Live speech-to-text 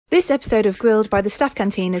This episode of Grilled by the Staff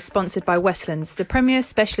Canteen is sponsored by Westlands, the premier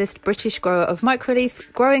specialist British grower of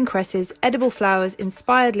microleaf, growing cresses, edible flowers,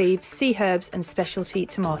 inspired leaves, sea herbs and specialty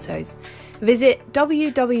tomatoes. Visit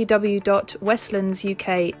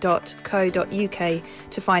www.westlandsuk.co.uk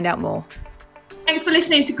to find out more. Thanks for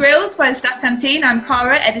listening to Grilled by the Staff Canteen. I'm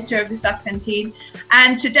Cara, editor of the Staff Canteen,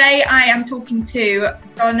 and today I am talking to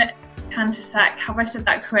John Chantarasak. Have I said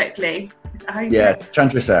that correctly? Yeah,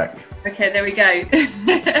 Chantarasak. Okay, there we go.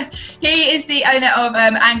 He is the owner of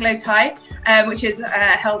Anglo Thai, which has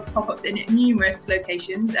held pop-ups in numerous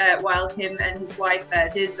locations, while him and his wife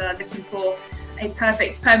Diz are looking for a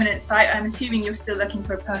perfect permanent site. I'm assuming you're still looking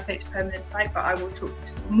for a perfect permanent site, but I will talk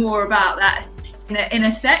more about that in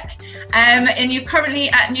a sec. And you're currently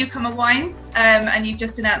at Newcomer Wines, and you've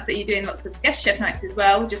just announced that you're doing lots of guest chef nights as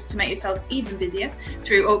well, just to make yourselves even busier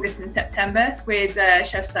through August and September with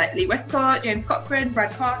chefs like Lee Westcott, Cochran,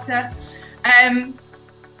 Brad Carter.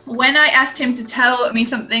 When I asked him to tell me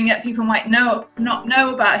something that people might not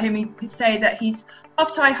know about him, he'd say that he's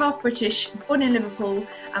half Thai, half British, born in Liverpool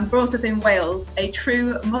and brought up in Wales, a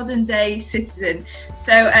true modern day citizen.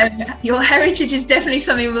 So your heritage is definitely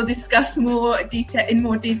something we'll discuss in more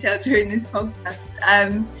detail during this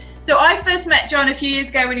podcast. So I first met John a few years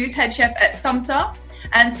ago when he was head chef at Som Saa,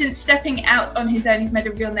 and since stepping out on his own, he's made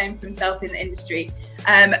a real name for himself in the industry,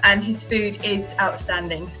 and his food is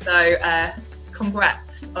outstanding. So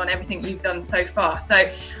congrats on everything you've done so far. So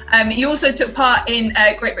you also took part in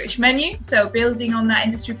Great British Menu, so building on that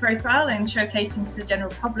industry profile and showcasing to the general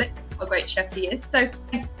public what a great chef he is. So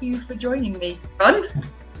thank you for joining me, John.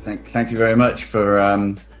 Thank you very much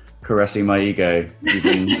for caressing my ego.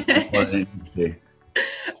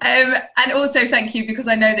 And also thank you because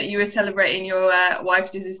I know that you were celebrating your wife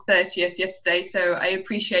Diz's 30th yesterday, so I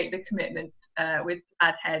appreciate the commitment with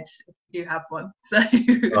bad head if you have one. So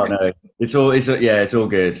oh no, it's all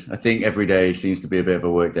good. I think every day seems to be a bit of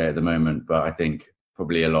a work day at the moment, but I think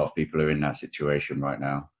probably a lot of people are in that situation right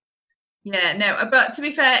now. Yeah, no, but to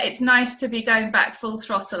be fair, it's nice to be going back full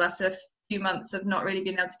throttle after a few months of not really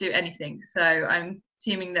being able to do anything. So I'm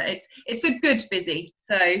assuming that it's a good busy.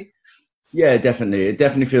 So yeah, definitely. It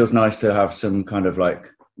definitely feels nice to have some kind of like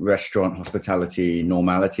restaurant hospitality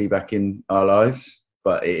normality back in our lives.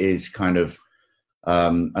 But it is kind of,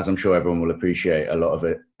 as I'm sure everyone will appreciate, a lot of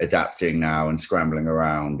it adapting now and scrambling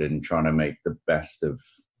around and trying to make the best of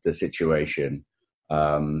the situation.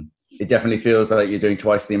 It definitely feels like you're doing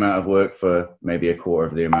twice the amount of work for maybe a quarter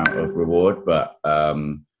of the amount of reward, but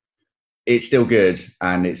it's still good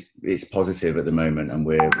and it's positive at the moment, and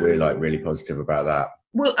we're like really positive about that.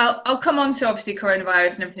 Well, I'll come on to obviously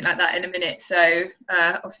coronavirus and everything like that in a minute. So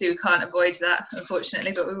obviously we can't avoid that,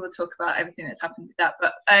 unfortunately, but we will talk about everything that's happened with that.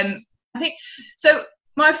 But I think, so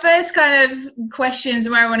my first kind of questions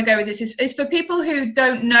where I want to go with this is for people who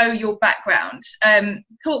don't know your background.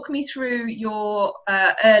 Talk me through your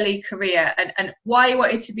early career and why you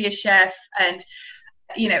wanted to be a chef and,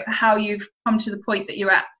 you know, how you've come to the point that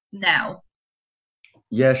you're at now.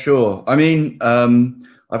 Yeah, sure. I mean,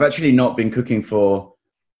 I've actually not been cooking for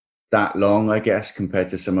that long, I guess, compared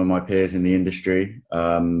to some of my peers in the industry.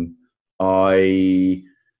 I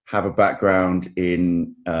have a background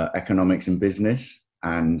in economics and business,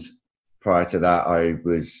 and prior to that I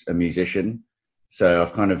was a musician, so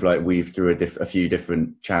I've kind of like weaved through a few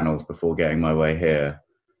different channels before getting my way here.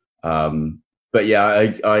 But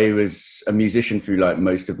yeah, I was a musician through like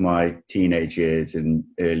most of my teenage years and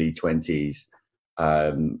early 20s.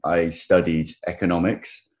 I studied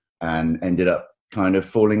economics and ended up kind of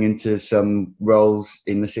falling into some roles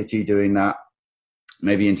in the city doing that,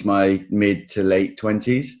 maybe into my mid to late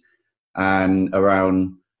 20s. And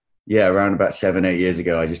around about 7-8 years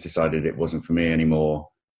ago, I just decided it wasn't for me anymore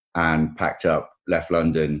and packed up, left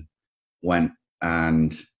London, went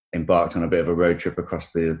and embarked on a bit of a road trip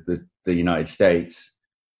across the United States.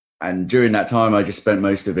 And during that time, I just spent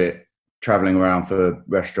most of it traveling around for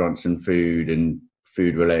restaurants and food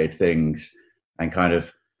related things, and kind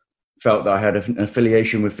of felt that I had an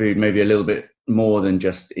affiliation with food, maybe a little bit more than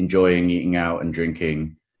just enjoying eating out and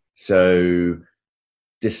drinking. So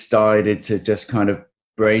decided to just kind of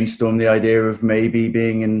brainstorm the idea of maybe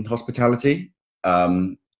being in hospitality.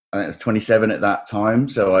 I was 27 at that time,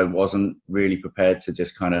 so I wasn't really prepared to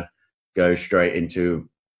just kind of go straight into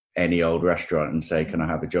any old restaurant and say, can I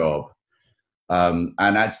have a job? And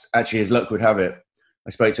that's actually, as luck would have it, I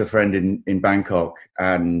spoke to a friend in Bangkok,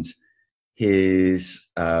 and his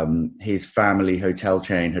family hotel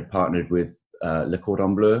chain had partnered with Le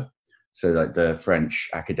Cordon Bleu, so like the French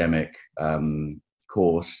academic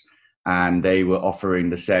course, and they were offering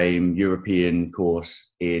the same European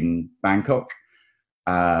course in Bangkok.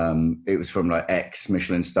 It was from like ex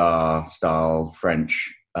Michelin star style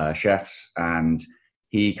French chefs, and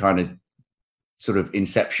he kind of sort of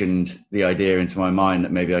inceptioned the idea into my mind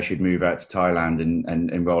that maybe I should move out to Thailand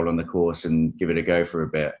and enroll on the course and give it a go for a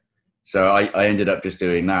bit. So I ended up just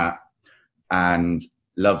doing that and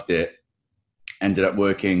loved it. Ended up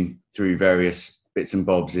working through various bits and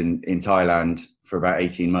bobs in Thailand for about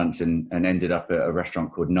 18 months and ended up at a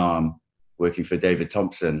restaurant called Nam, working for David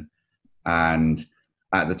Thompson. And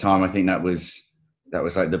at the time, I think that was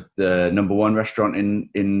like the number one restaurant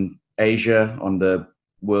in Asia on the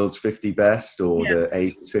world's 50 best or the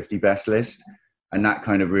Asia's 50 best list. And that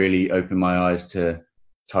kind of really opened my eyes to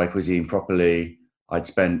Thai cuisine properly. I'd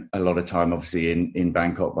spent a lot of time obviously in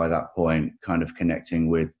Bangkok by that point, kind of connecting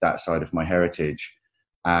with that side of my heritage.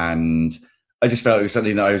 And I just felt it was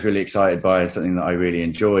something that I was really excited by, something that I really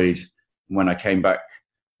enjoyed. When I came back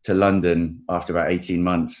to London after about 18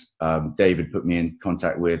 months, David put me in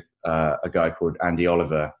contact with a guy called Andy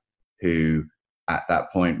Oliver, who at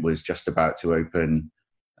that point was just about to open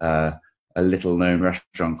a little known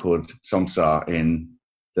restaurant called Som Saa in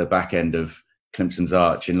the back end of Clemson's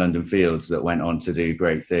Arch in London Fields that went on to do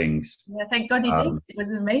great things. Yeah, thank God he did. It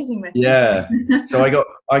was an amazing restaurant. Yeah. So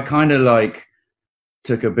I kind of like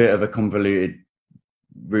took a bit of a convoluted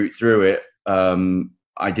route through it.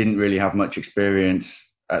 I didn't really have much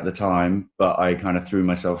experience at the time, but I kind of threw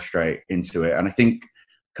myself straight into it. And I think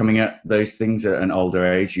coming at those things at an older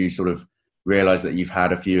age, you sort of realize that you've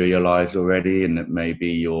had a few of your lives already and that maybe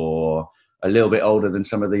you're a little bit older than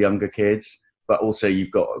some of the younger kids, but also you've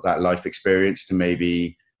got that life experience to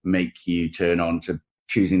maybe make you turn on to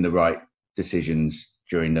choosing the right decisions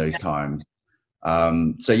during those times.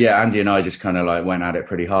 So yeah, Andy and I just kind of like went at it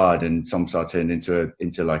pretty hard, and Som Saa turned into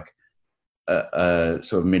like a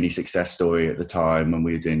sort of mini success story at the time when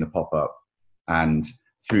we were doing the pop-up. And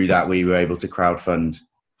through that, we were able to crowdfund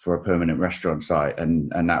for a permanent restaurant site,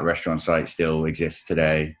 and that restaurant site still exists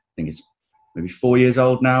today. I think it's maybe 4 years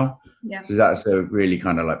old now. Yeah. So that's a really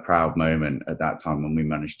kind of like proud moment at that time when we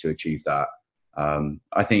managed to achieve that.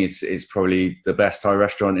 I think it's probably the best Thai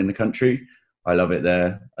restaurant in the country. I love it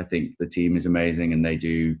there. I think the team is amazing and they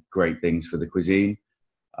do great things for the cuisine.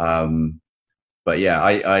 But yeah,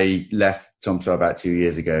 I left Som Saa about 2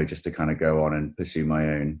 years ago just to kind of go on and pursue my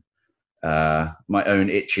own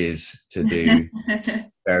itches to do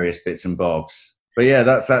various bits and bobs. But yeah,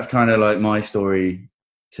 that's kind of like my story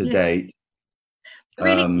to date.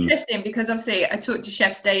 Really interesting, because obviously I talk to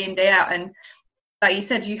chefs day in, day out, and like you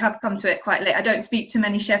said, you have come to it quite late. I don't speak to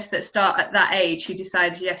many chefs that start at that age who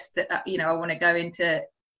decides, yes, that I want to go into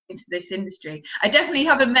this industry. I definitely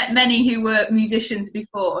haven't met many who were musicians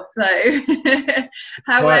before, so it's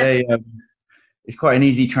quite an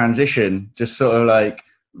easy transition, just sort of like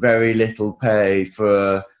very little pay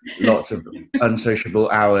for lots of unsociable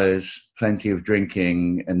hours, plenty of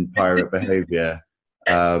drinking and pirate behavior,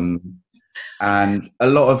 and a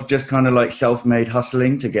lot of just kind of like self-made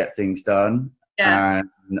hustling to get things done. And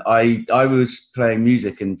I was playing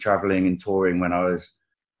music and traveling and touring when I was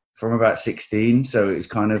from about 16, so it was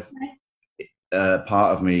kind of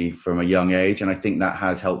part of me from a young age, and I think that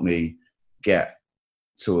has helped me get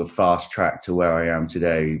sort of fast track to where I am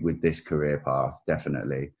today with this career path.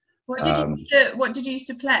 Definitely. What did you used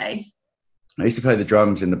to play? I used to play the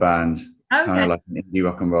drums in the band, kind of like an indie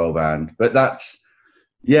rock and roll band. But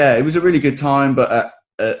it was a really good time. But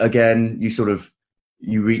again,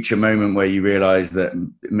 you reach a moment where you realize that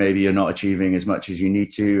maybe you're not achieving as much as you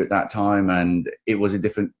need to at that time. And it was a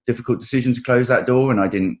difficult decision to close that door. And I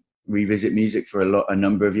didn't revisit music for a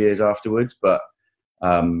number of years afterwards. But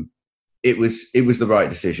it was the right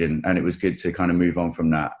decision, and it was good to kind of move on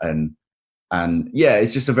from that. And yeah,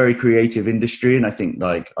 it's just a very creative industry, and I think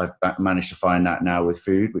like I've managed to find that now with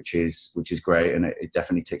food, which is great, and it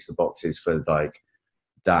definitely ticks the boxes for like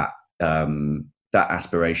that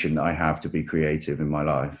aspiration that I have to be creative in my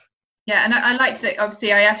life. Yeah, and I liked that.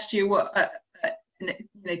 Obviously, I asked you what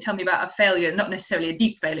tell me about a failure, not necessarily a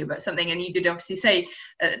deep failure, but something, and you did obviously say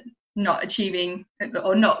not achieving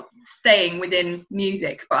or not staying within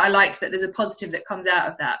music, but I liked that there's a positive that comes out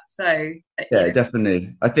of that. So yeah,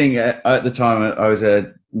 definitely. I think at the time I was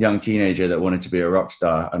a young teenager that wanted to be a rock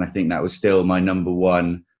star, and I think that was still my number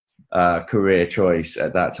one career choice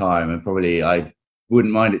at that time, and probably I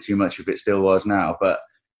wouldn't mind it too much if it still was now. But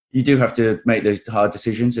you do have to make those hard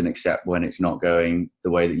decisions and accept when it's not going the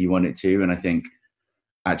way that you want it to, and I think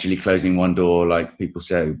actually closing one door, like people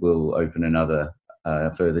say, will open another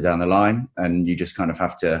further down the line, and you just kind of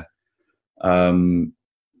have to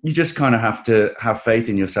have faith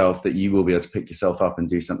in yourself that you will be able to pick yourself up and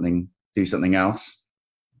do something else.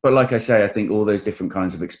 But like I say, I think all those different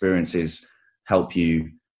kinds of experiences help you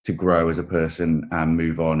to grow as a person and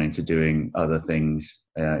move on into doing other things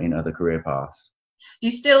in other career paths. Do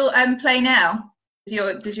you still play now?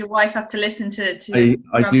 Does your wife have to listen to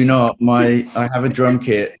I do not. I have a drum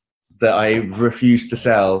kit that I refuse to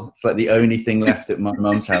sell. It's like the only thing left at my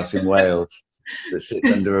mum's house in Wales that sits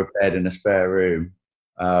under a bed in a spare room.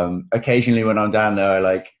 Occasionally when I'm down there, I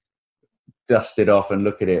like dust it off and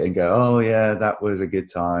look at it and go, oh yeah, that was a good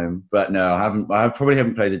time. But no, I probably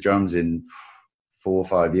haven't played the drums in 4 or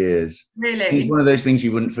 5 years. Really? It's one of those things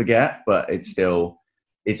you wouldn't forget, but it's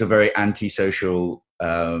a very antisocial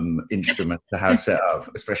instrument to have set up,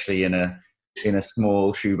 especially in a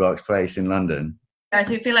small shoebox place in London. I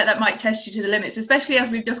do feel like that might test you to the limits, especially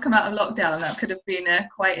as we've just come out of lockdown. That could have been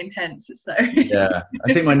quite intense. So yeah,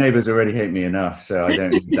 I think my neighbours already hate me enough, so I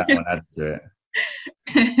don't need that one added to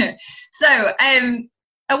it. So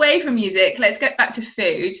away from music, let's get back to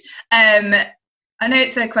food. I know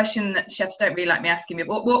it's a question that chefs don't really like me asking me,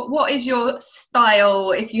 but what is your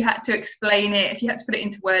style, if you had to explain it, if you had to put it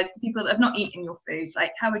into words to people that have not eaten your food?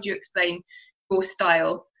 Like, how would you explain your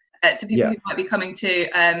style to people who might be coming to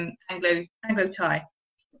Anglo Thai?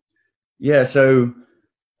 Yeah, so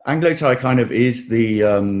Anglo Thai kind of is the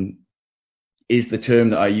term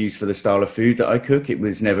that I use for the style of food that I cook. It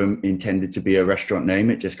was never intended to be a restaurant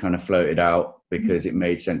name. It just kind of floated out because it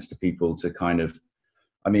made sense to people to kind of,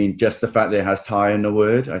 I mean, just the fact that it has Thai in the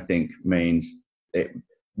word, I think means it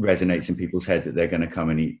resonates in people's head that they're going to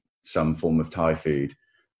come and eat some form of Thai food.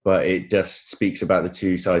 But it just speaks about the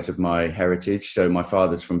two sides of my heritage. So my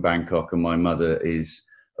father's from Bangkok and my mother is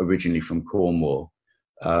originally from Cornwall.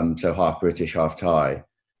 So half British, half Thai.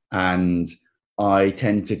 And I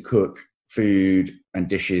tend to cook food and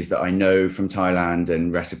dishes that I know from Thailand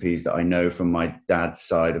and recipes that I know from my dad's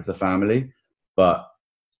side of the family, but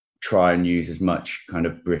try and use as much kind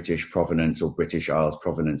of British provenance or British Isles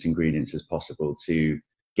provenance ingredients as possible to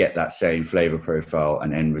get that same flavor profile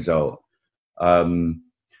and end result.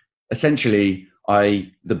 Essentially,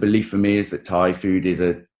 the belief for me is that Thai food is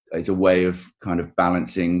a way of kind of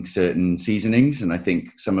balancing certain seasonings, and I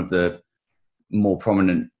think some of the more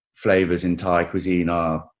prominent flavors in Thai cuisine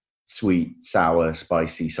are sweet, sour,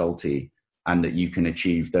 spicy, salty, and that you can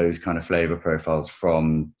achieve those kind of flavor profiles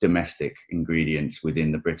from domestic ingredients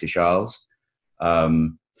within the British Isles.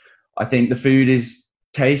 I think the food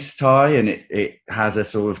tastes Thai and it has a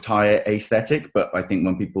sort of Thai aesthetic, but I think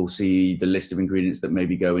when people see the list of ingredients that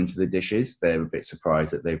maybe go into the dishes, they're a bit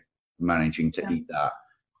surprised that they're managing to eat that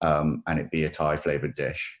and it be a Thai flavored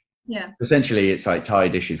dish. Yeah. Essentially, it's like Thai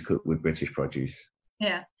dishes cooked with British produce.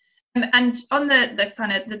 Yeah. And on the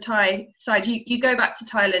kind of the Thai side, you go back to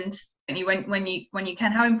Thailand when you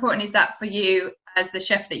can. How important is that for you as the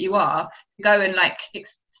chef that you are to go and like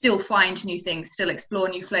still find new things, still explore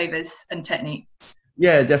new flavors and technique?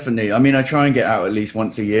 Yeah, definitely. I mean, I try and get out at least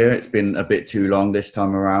once a year. It's been a bit too long this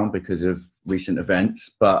time around because of recent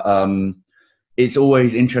events, but it's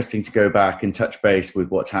always interesting to go back and touch base with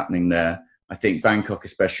what's happening there. I think Bangkok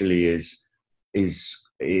especially it's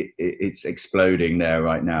exploding there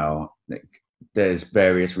right now. There's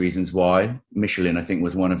various reasons why. Michelin, I think,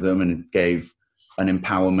 was one of them, and it gave an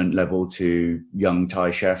empowerment level to young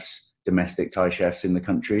Thai chefs, domestic Thai chefs in the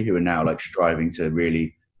country who are now like striving to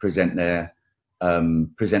really present their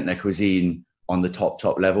cuisine on the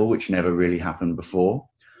top level, which never really happened before.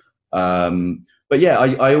 But yeah,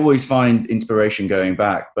 I always find inspiration going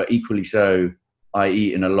back, but equally so, I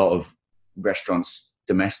eat in a lot of restaurants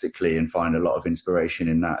domestically and find a lot of inspiration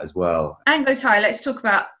in that as well. Anglo Thai, let's talk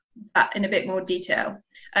about that in a bit more detail.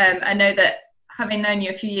 I know that having known you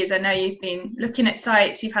a few years, I know you've been looking at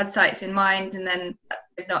sites, you've had sites in mind, and then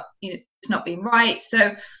it's not been right.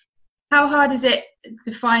 So how hard is it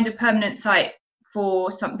to find a permanent site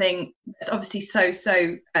for something that's obviously so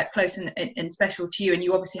close and special to you, and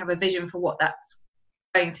you obviously have a vision for what that's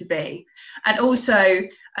going to be? And also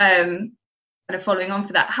kind of following on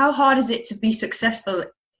for that, how hard is it to be successful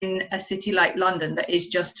in a city like London that is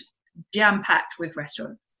just jam-packed with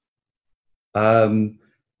restaurants?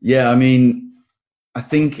 Yeah, I mean, I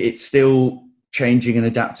think it's still changing and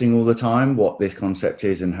adapting all the time what this concept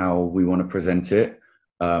is and how we want to present it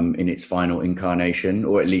in its final incarnation,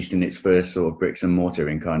 or at least in its first sort of bricks and mortar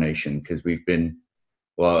incarnation, because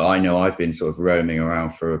I know I've been sort of roaming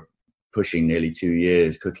around for pushing nearly 2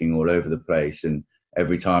 years, cooking all over the place, and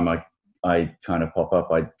every time I kind of pop up,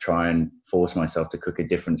 I try and force myself to cook a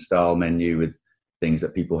different style menu with things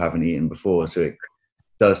that people haven't eaten before. So it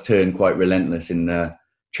does turn quite relentless in the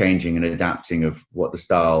changing and adapting of what the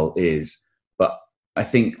style is. But I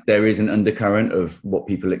think there is an undercurrent of what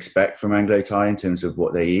people expect from Anglo Thai in terms of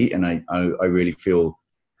what they eat. And I really feel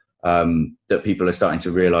that people are starting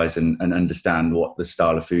to realize and understand what the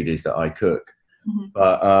style of food is that I cook. Mm-hmm.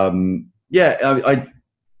 But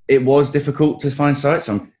it was difficult to find sites.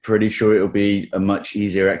 I'm pretty sure it'll be a much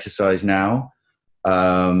easier exercise now.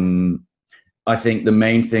 I think the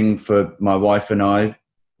main thing for my wife and I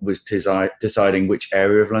was deciding which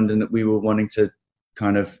area of London that we were wanting to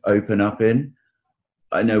kind of open up in.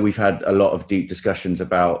 I know we've had a lot of deep discussions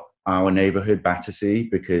about our neighbourhood, Battersea,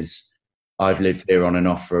 because I've lived here on and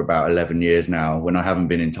off for about 11 years now. When I haven't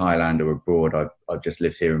been in Thailand or abroad, I've just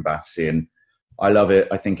lived here in Battersea, and I love it.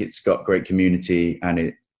 I think it's got great community, and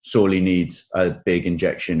it sorely needs a big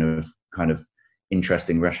injection of kind of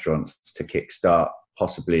interesting restaurants to kickstart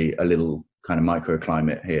possibly a little kind of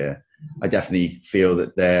microclimate here. I definitely feel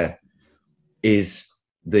that there is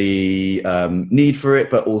the need for it,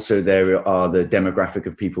 but also there are the demographic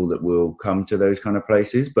of people that will come to those kind of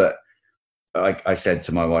places. But like I said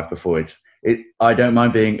to my wife before, I don't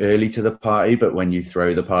mind being early to the party, but when you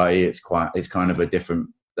throw the party, it's kind of a different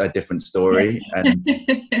story. And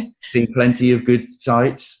seen plenty of good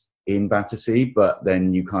sites in Battersea, but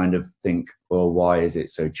then you kind of think, well, why is it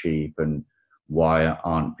so cheap, and why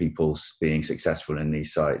aren't people being successful in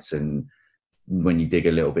these sites? And when you dig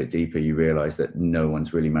a little bit deeper, you realize that no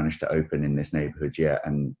one's really managed to open in this neighborhood yet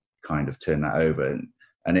and kind of turn that over.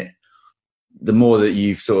 And the more that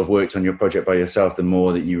you've sort of worked on your project by yourself, the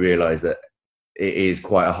more that you realize that it is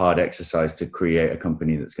quite a hard exercise to create a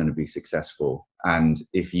company that's going to be successful. And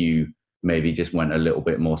if you maybe just went a little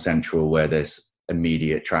bit more central, where there's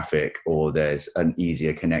immediate traffic or there's an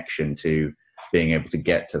easier connection to being able to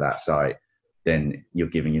get to that site, then you're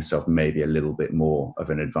giving yourself maybe a little bit more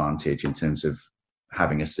of an advantage in terms of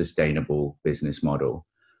having a sustainable business model.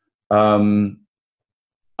 I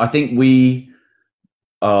think we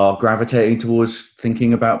are gravitating towards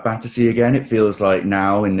thinking about Battersea again. It feels like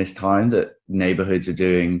now in this time that neighbourhoods are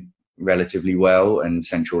doing relatively well and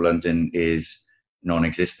central London is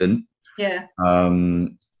non-existent. Yeah.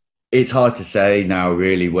 It's hard to say now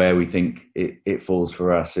really where we think it falls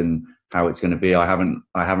for us and how it's going to be. I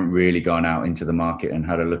haven't really gone out into the market and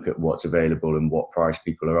had a look at what's available and what price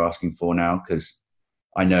people are asking for now, because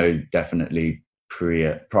I know definitely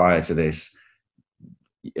prior to this,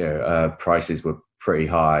 prices were pretty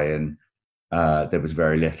high and there was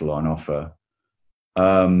very little on offer.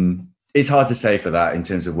 It's hard to say for that in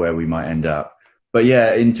terms of where we might end up. But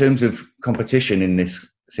yeah, in terms of competition in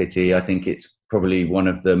this city, I think it's probably one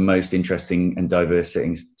of the most interesting and diverse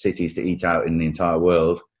cities to eat out in the entire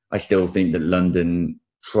world. I still think that London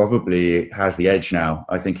probably has the edge now.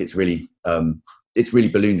 I think it's really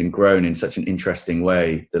ballooned and grown in such an interesting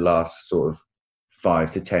way the last sort of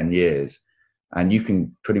 5 to 10 years. And you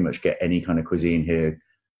can pretty much get any kind of cuisine here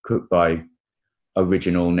cooked by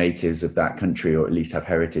original natives of that country, or at least have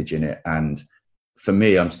heritage in it. And for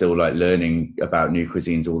me, I'm still like learning about new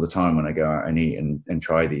cuisines all the time when I go out and eat and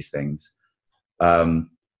try these things.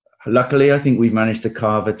 Luckily, I think we've managed to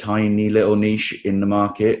carve a tiny little niche in the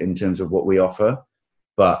market in terms of what we offer.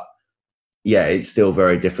 But yeah, it's still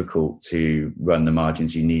very difficult to run the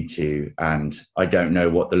margins you need to. And I don't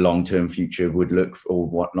know what the long-term future would look for, or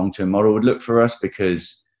what long-term model would look for us,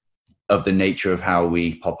 because of the nature of how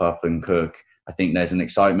we pop up and cook. I think there's an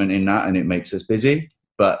excitement in that and it makes us busy.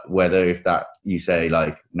 But whether if that you say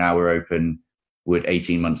like now we're open, would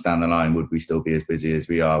 18 months down the line, would we still be as busy as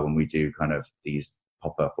we are when we do kind of these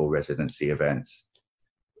pop-up or residency events?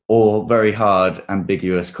 All very hard,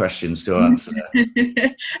 ambiguous questions to answer.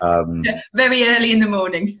 Very early in the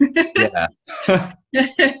morning. Yeah.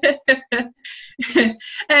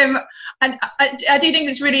 And I do think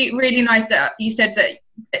it's really, really nice that you said that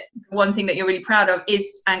one thing that you're really proud of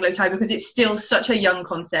is Anglo Thai, because it's still such a young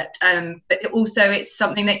concept. But also it's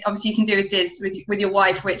something that obviously you can do with Diz, with your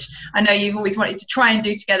wife, which I know you've always wanted to try and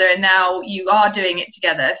do together, and now you are doing it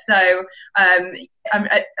together. So I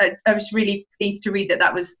was really pleased to read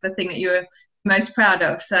that was the thing that you were most proud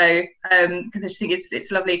of. So because I just think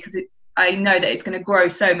it's lovely, because I know that it's going to grow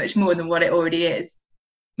so much more than what it already is.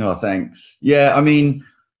 No, thanks. Yeah, I mean,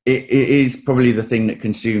 it is probably the thing that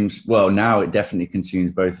consumes, well, now it definitely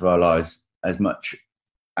consumes both of our lives as much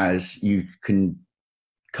as you can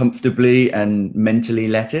comfortably and mentally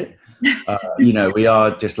let it. We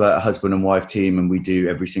are just like a husband and wife team, and we do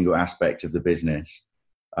every single aspect of the business.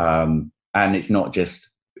 And it's not just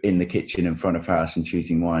in the kitchen in front of house and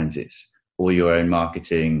choosing wines, it's all your own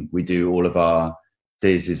marketing. We do all of our,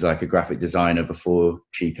 Diz is like a graphic designer before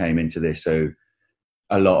she came into this, so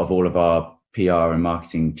a lot of all of our PR and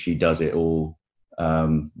marketing, she does it all.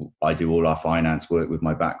 I do all our finance work with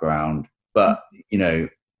my background, but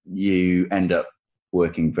you end up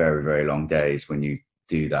working very, very long days when you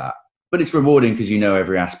do that. but it's rewarding because you know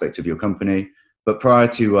every aspect of your company. But prior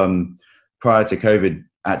to COVID,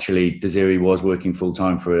 actually, Desiree was working full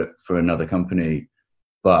time for another company,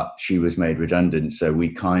 but she was made redundant. So we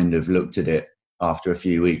kind of looked at it after a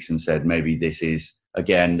few weeks and said, maybe this is,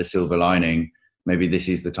 again, the silver lining. Maybe this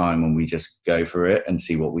is the time when we just go for it and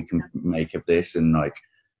see what we can make of this, and like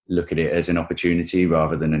look at it as an opportunity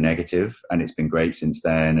rather than a negative. And it's been great since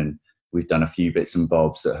then. And we've done a few bits and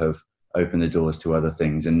bobs that have opened the doors to other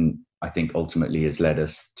things. And I think ultimately has led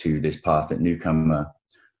us to this path at Newcomer,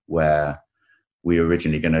 where we were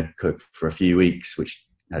originally going to cook for a few weeks, which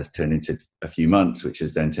has turned into a few months, which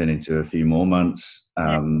has then turned into a few more months.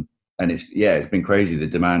 And it's been crazy. The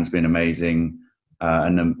demand's been amazing.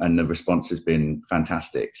 And the response has been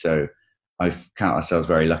fantastic. So I count ourselves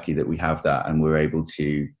very lucky that we have that, and we're able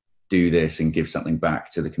to do this and give something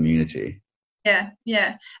back to the community. Yeah.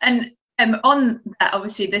 And on that,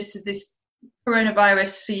 obviously, this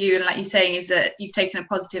coronavirus for you, and like you're saying, is that you've taken a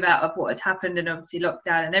positive out of what had happened, and obviously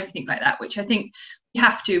lockdown and everything like that, which I think you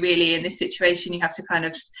have to really in this situation. You have to kind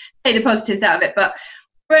of take the positives out of it. But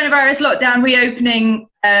coronavirus, lockdown, reopening,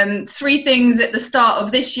 3 things at the start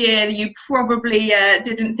of this year you probably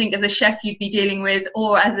didn't think as a chef you'd be dealing with,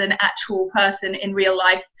 or as an actual person in real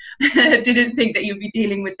life didn't think that you'd be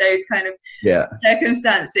dealing with those kind of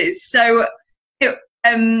circumstances. So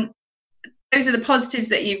those are the positives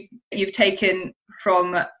that you've taken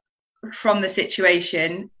from the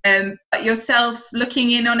situation. But yourself,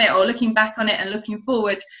 looking in on it or looking back on it and looking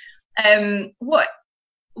forward, what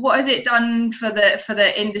has it done for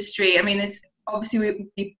the industry? I mean, it's obviously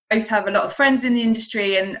we both have a lot of friends in the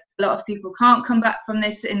industry, and a lot of people can't come back from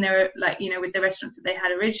this in their, like, you know, with the restaurants that they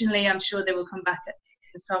had originally. I'm sure they will come back in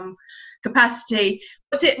some capacity.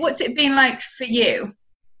 What's it been like for you?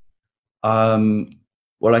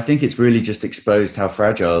 Well, I think it's really just exposed how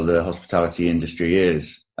fragile the hospitality industry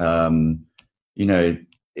is. You know,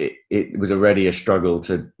 it was already a struggle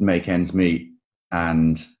to make ends meet,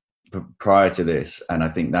 and prior to this, and I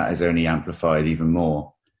think that has only amplified even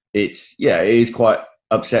more. It is quite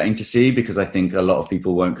upsetting to see, because I think a lot of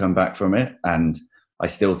people won't come back from it, and I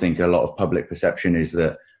still think a lot of public perception is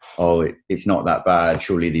that, it's not that bad,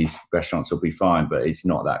 surely these restaurants will be fine, but it's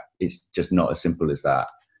not that. It's just not as simple as that.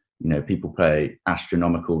 You know, people pay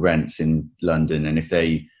astronomical rents in London, and if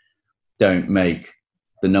they don't make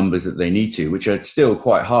the numbers that they need to, which are still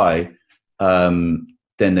quite high,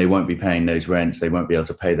 then they won't be paying those rents. They won't be able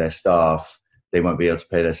to pay their staff. They won't be able to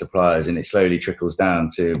pay their suppliers. And it slowly trickles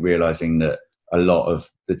down to realizing that a lot of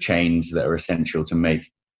the chains that are essential to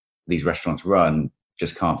make these restaurants run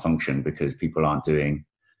just can't function because people aren't doing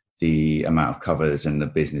the amount of covers and the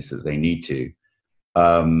business that they need to.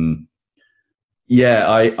 I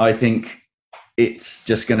think it's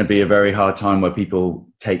just going to be a very hard time where people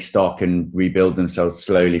take stock and rebuild themselves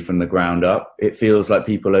slowly from the ground up. It feels like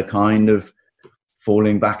people are kind of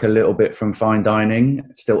falling back a little bit from fine dining,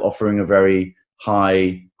 still offering a very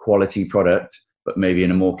high quality product, but maybe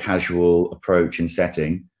in a more casual approach and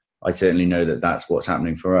setting. I certainly know that that's what's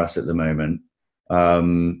happening for us at the moment.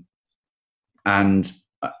 And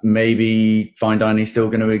maybe fine dining is still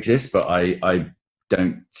going to exist, but I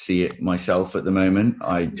don't see it myself at the moment.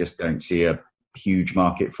 I just don't see a huge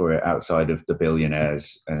market for it outside of the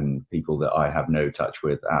billionaires and people that I have no touch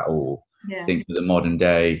with at all. I think for the modern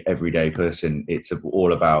day, everyday person, it's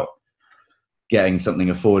all about getting something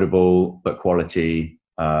affordable but quality,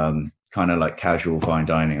 kind of like casual fine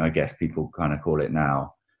dining, I guess people kind of call it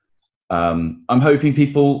now. I'm hoping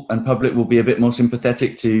people and public will be a bit more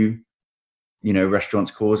sympathetic to, you know,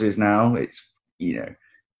 restaurants' causes now. It's, you know,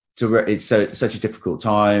 it's such a difficult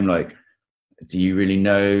time. Like, do you really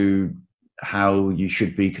know how you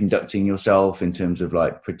should be conducting yourself in terms of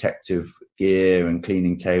like protective gear and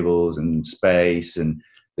cleaning tables and space? And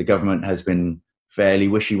the government has been fairly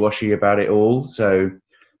wishy-washy about it all. So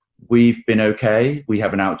we've been okay. We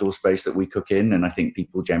have an outdoor space that we cook in, and I think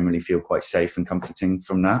people generally feel quite safe and comforting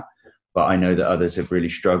from that. But I know that others have really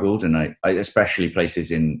struggled, and I especially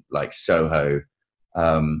places in like Soho,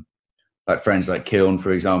 like friends like Kiln,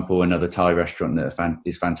 for example, another Thai restaurant that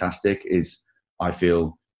is fantastic, is, I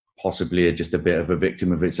feel, possibly just a bit of a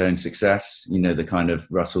victim of its own success. You know, the kind of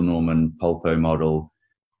Russell Norman Pulpo model,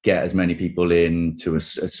 get as many people in to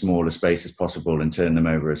as small a space as possible and turn them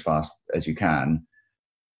over as fast as you can,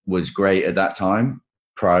 was great at that time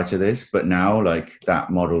prior to this. But now, like,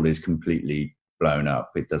 that model is completely blown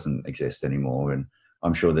up. It doesn't exist anymore. And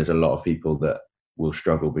I'm sure there's a lot of people that will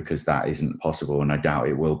struggle because that isn't possible. And I doubt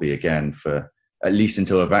it will be again for at least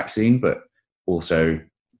until a vaccine, but also,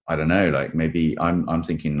 I don't know, like maybe I'm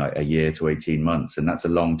thinking like a year to 18 months. And that's a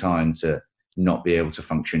long time to not be able to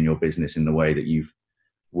function your business in the way that you've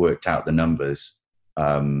worked out the numbers.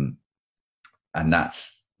 And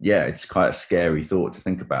that's, yeah, it's quite a scary thought to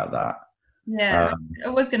think about that. Yeah, I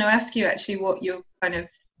was going to ask you actually what your kind of,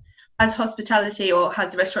 has hospitality or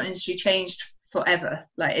has the restaurant industry changed forever?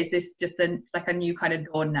 Like, is this just like a new kind of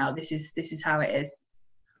dawn now? This is how it is.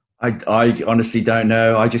 I honestly don't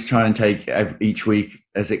know. I just try and take each week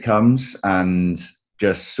as it comes and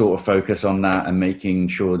just sort of focus on that and making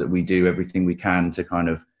sure that we do everything we can to kind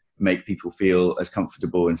of make people feel as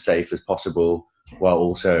comfortable and safe as possible, while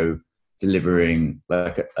also delivering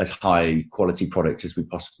like as high quality product as we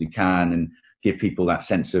possibly can and give people that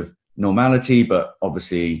sense of normality, but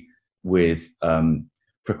obviously with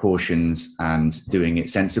precautions and doing it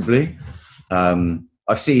sensibly.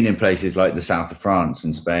 I've seen in places like the south of France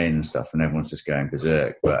and Spain and stuff, and everyone's just going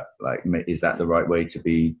berserk. But like, is that the right way to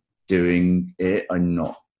be doing it? I'm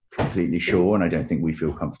not completely sure, and I don't think we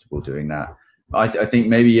feel comfortable doing that. I think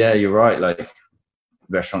maybe, yeah, you're right. Like,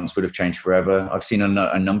 restaurants would have changed forever. I've seen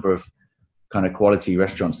a number of kind of quality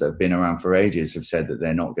restaurants that have been around for ages have said that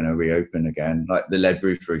they're not going to reopen again. Like the Lead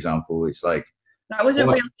for example, it's like, that was a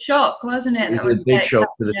real shock, wasn't it? It was a big shock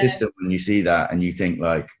to the system when you see that, and you think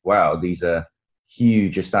like, wow, these are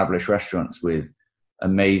huge established restaurants with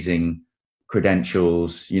amazing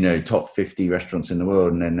credentials, you know, top 50 restaurants in the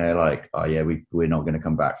world, and then they're like, oh yeah, we're not going to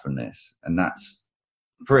come back from this. And that's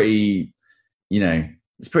pretty, you know,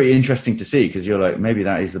 it's pretty interesting to see, because you're like, maybe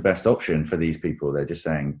that is the best option for these people. They're just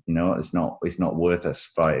saying, you know what, it's not worth us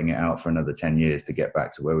fighting it out for another 10 years to get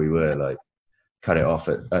back to where we were. Like, cut it off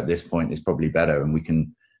at this point is probably better, and we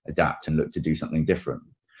can adapt and look to do something different.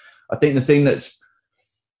 I think the thing that's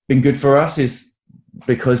been good for us is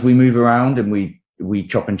because we move around and we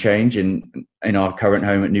chop and change in our current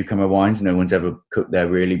home at Newcomer Wines. No one's ever cooked there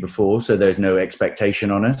really before, so there's no expectation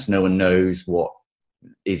on us. No one knows what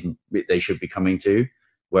is they should be coming to.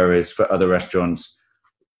 Whereas for other restaurants,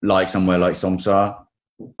 like somewhere like Som Saa,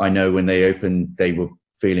 I know when they opened, they were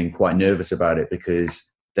feeling quite nervous about it, because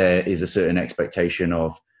there is a certain expectation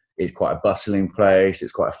of, it's quite a bustling place,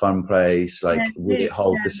 it's quite a fun place. Like, will it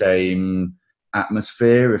hold the same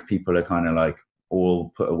atmosphere if people are kind of like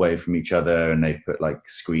all put away from each other and they've put like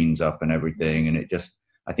screens up and everything? And it just,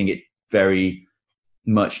 I think it very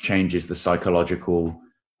much changes the psychological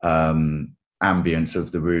ambience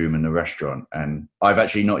of the room and the restaurant. And I've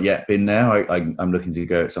actually not yet been there. I'm looking to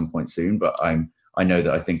go at some point soon, but I know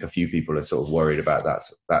that I think a few people are sort of worried about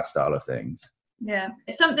that style of things. Yeah,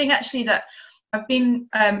 it's something actually that I've been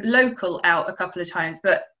local out a couple of times,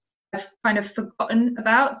 but I've kind of forgotten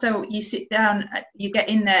about. So you sit down, you get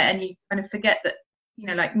in there, and you kind of forget that, you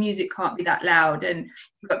know, like, music can't be that loud, and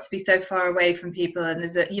you've got to be so far away from people, and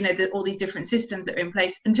there's all these different systems that are in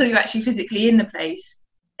place until you're actually physically in the place,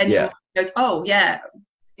 and everyone goes, oh yeah,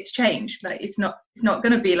 it's changed. Like, it's not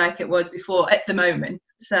going to be like it was before at the moment.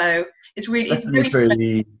 So it's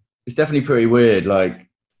definitely pretty weird, like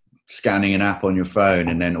scanning an app on your phone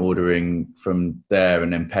and then ordering from there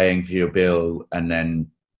and then paying for your bill, and then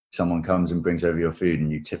someone comes and brings over your food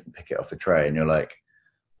and you pick it off a tray, and you're like,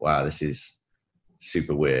 wow, this is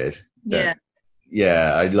super weird. I've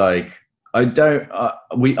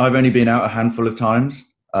only been out a handful of times,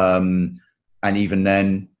 and even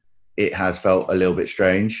then it has felt a little bit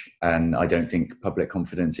strange, and I don't think public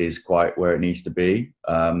confidence is quite where it needs to be,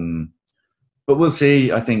 but we'll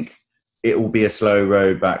see. I think it will be a slow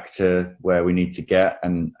road back to where we need to get,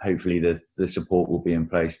 and hopefully the support will be in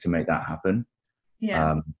place to make that happen.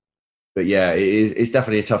 But yeah, it's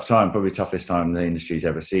definitely a tough time, probably the toughest time the industry's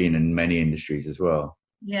ever seen, and many industries as well.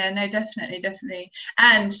 Yeah, no, definitely.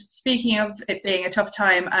 And speaking of it being a tough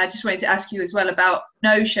time, I just wanted to ask you as well about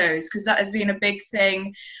no-shows, because that has been a big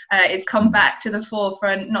thing. It's come back to the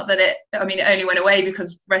forefront. Not that it only went away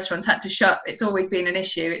because restaurants had to shut. It's always been an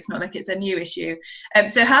issue. It's not like it's a new issue.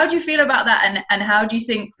 So how do you feel about that, and how do you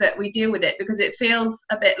think that we deal with it? Because it feels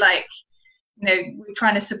a bit like, you know, we're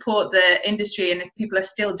trying to support the industry, and if people are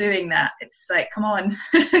still doing that, it's like, come on,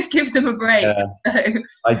 give them a break.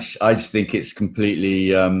 I just think it's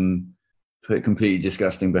completely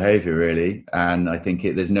disgusting behaviour, really, and I think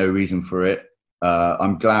there's no reason for it.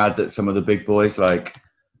 I'm glad that some of the big boys like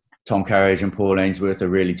Tom Carriage and Paul Ainsworth are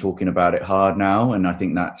really talking about it hard now, and I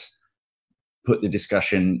think that's put the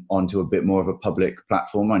discussion onto a bit more of a public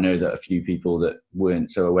platform. I know that a few people that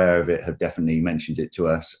weren't so aware of it have definitely mentioned it to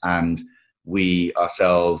us, and we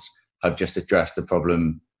ourselves have just addressed the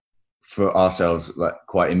problem for ourselves like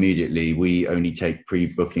quite immediately. We only take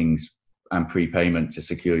pre-bookings and prepayment to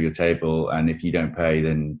secure your table, and if you don't pay,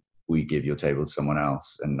 then we give your table to someone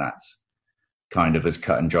else, and that's kind of as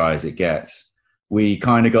cut and dry as it gets. We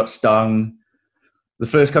kind of got stung. The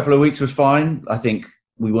first couple of weeks was fine. I think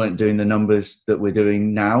we weren't doing the numbers that we're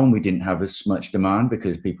doing now, and we didn't have as much demand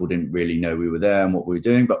because people didn't really know we were there and what we were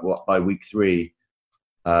doing. But by week 3,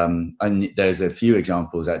 and there's a few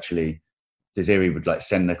examples actually. Desiree would like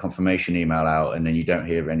send a confirmation email out, and then you don't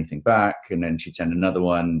hear anything back, and then she'd send another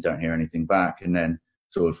one, don't hear anything back, and then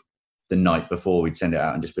sort of the night before we'd send it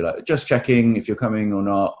out and just be like, just checking if you're coming or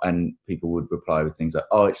not, and people would reply with things like,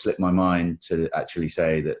 oh, it slipped my mind to actually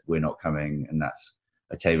say that we're not coming, and that's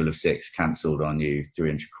a table of 6 cancelled on you,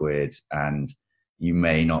 £300, and you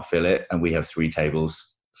may not fill it, and we have 3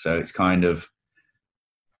 tables. So it's kind of,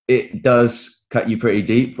 it does cut you pretty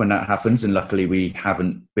deep when that happens, and luckily we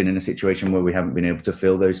haven't been in a situation where we haven't been able to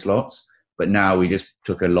fill those slots. But now we just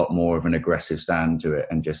took a lot more of an aggressive stand to it,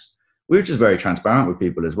 and we were just very transparent with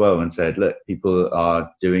people as well, and said, look, people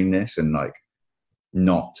are doing this and like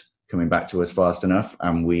not coming back to us fast enough,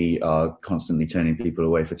 and we are constantly turning people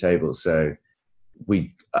away for tables. So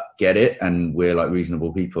we get it, and we're like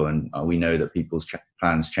reasonable people, and we know that people's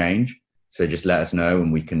plans change. So just let us know,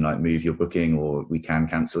 and we can like move your booking, or we can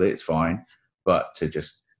cancel it. It's fine. But to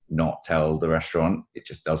just not tell the restaurant, it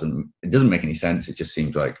doesn't make any sense. It just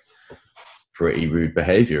seems like pretty rude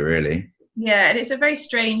behaviour, really. Yeah, and it's a very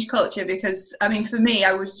strange culture because, I mean, for me,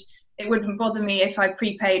 it wouldn't bother me if I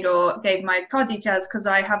prepaid or gave my card details because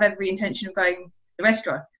I have every intention of going to the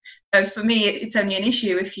restaurant. Whereas for me, it's only an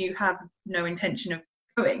issue if you have no intention of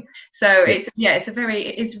going. So it's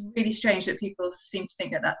really strange that people seem to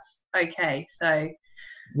think that that's okay. So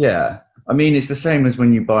yeah, I mean, it's the same as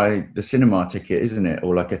when you buy the cinema ticket, isn't it?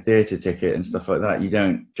 Or like a theatre ticket and stuff like that. You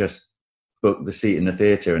don't just book the seat in the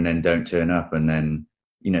theatre and then don't turn up, and then,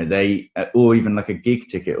 you know, or even like a gig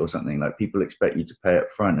ticket or something, like people expect you to pay up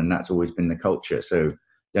front, and that's always been the culture. So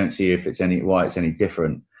don't see why it's any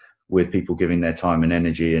different with people giving their time and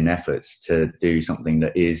energy and efforts to do something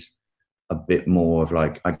that is a bit more of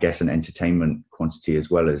like, I guess, an entertainment quantity as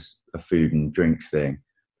well as a food and drinks thing.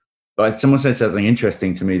 But someone said something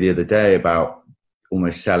interesting to me the other day about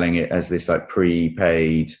almost selling it as this like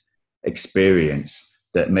prepaid experience,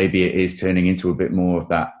 that maybe it is turning into a bit more of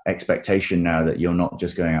that expectation now, that you're not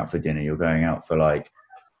just going out for dinner, you're going out for like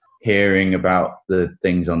hearing about the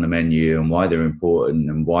things on the menu and why they're important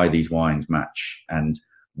and why these wines match and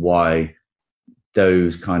why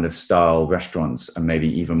those kind of style restaurants are maybe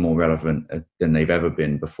even more relevant than they've ever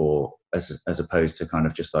been before, as opposed to kind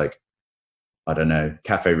of just like, I don't know,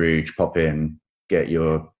 Cafe Rouge, pop in, get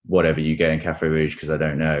your whatever you get in Cafe Rouge because I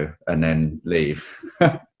don't know, and then leave.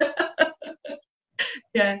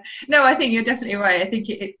 Yeah, no, I think you're definitely right. I think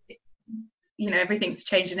it everything's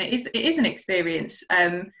changed, and it is an experience,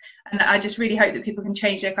 and I just really hope that people can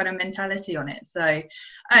change their kind of mentality on it. So,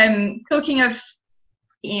 talking of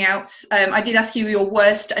eating out, I did ask you your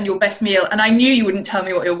worst and your best meal, and I knew you wouldn't tell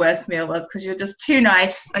me what your worst meal was because you're just too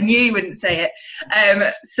nice. I knew you wouldn't say it.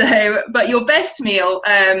 But your best meal,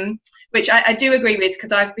 which I do agree with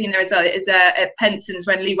because I've been there as well, is at Penson's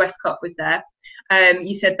when Lee Westcott was there.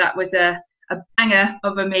 You said that was a banger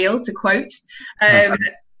of a meal, to quote.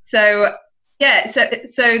 So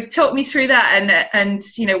talk me through that and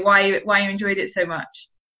you know why you enjoyed it so much.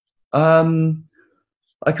 I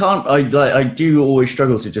do always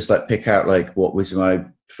struggle to just like pick out like what was my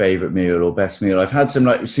favorite meal or best meal. I've had some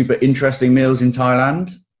like super interesting meals in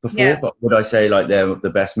Thailand before, but would I say like they're the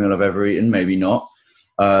best meal I've ever eaten? Maybe not.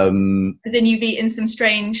 As in you've eaten some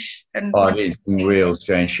strange and I've eaten some real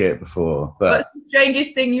strange shit before. But what's the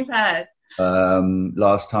strangest thing you've had?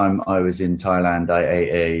 Last time I was in Thailand, I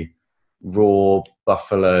ate a raw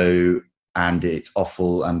buffalo and its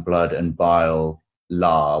offal and blood and bile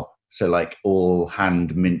larb. So like all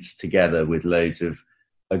hand minced together with loads of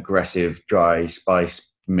aggressive dry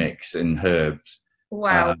spice mix and herbs.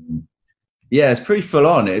 Wow. Yeah, it's pretty full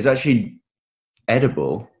on. It was actually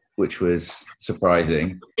edible, which was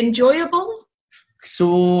surprising. Enjoyable?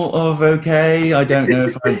 Sort of okay. I don't know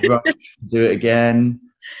if I'd rush to do it again.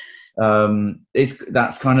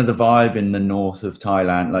 That's kind of the vibe in the north of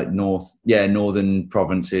Thailand, like northern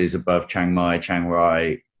provinces above Chiang Mai, Chiang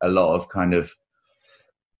Rai. A lot of kind of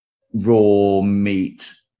raw meat,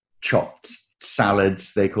 chopped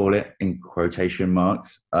salads, they call it in quotation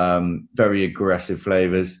marks. Very aggressive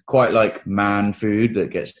flavors, quite like man food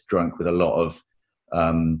that gets drunk with a lot of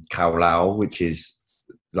khao lao, which is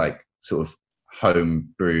like sort of home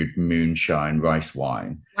brewed moonshine rice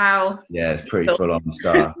wine. Wow. Yeah, it's pretty full on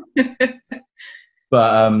stuff.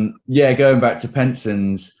 But going back to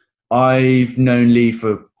Penson's, I've known Lee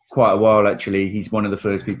for quite a while actually. He's one of the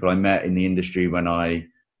first people I met in the industry when I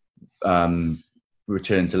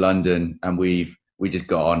returned to London, and we just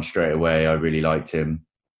got on straight away. I really liked him,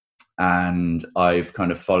 and I've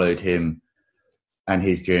kind of followed him and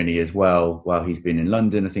his journey as well while he's been in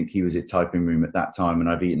London. I think he was at Typing Room at that time, and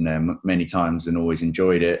I've eaten there many times and always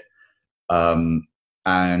enjoyed it.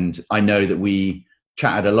 And I know that we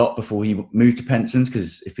chatted a lot before he moved to Pensons,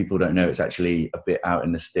 because if people don't know, it's actually a bit out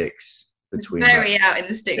in the sticks. Between very out in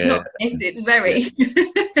the sticks, not it's very.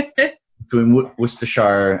 Between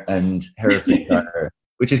Worcestershire and Herefordshire,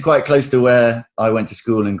 which is quite close to where I went to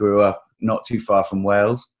school and grew up, not too far from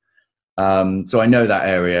Wales. So I know that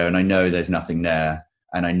area, and I know there's nothing there,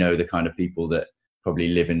 and I know the kind of people that probably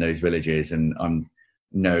live in those villages, and I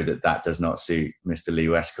know that does not suit Mr. Lee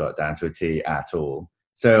Westcott down to a T at all.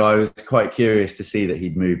 So I was quite curious to see that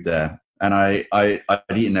he'd moved there, and I'd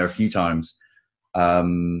eaten there a few times.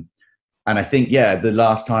 And I think, the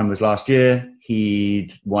last time was last year.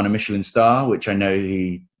 He'd won a Michelin star, which I know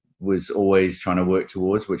he was always trying to work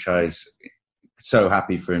towards, which I was so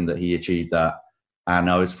happy for him that he achieved that. And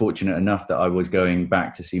I was fortunate enough that I was going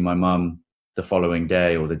back to see my mum the following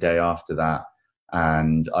day or the day after that.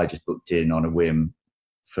 And I just booked in on a whim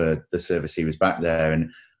for the service he was back there.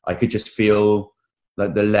 And I could just feel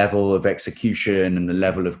like the level of execution and the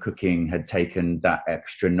level of cooking had taken that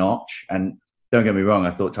extra notch. And don't get me wrong,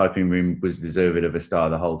 I thought Typing Room was deserving of a star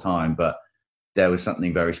the whole time, but there was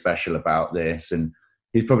something very special about this. And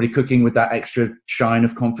he's probably cooking with that extra shine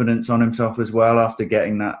of confidence on himself as well after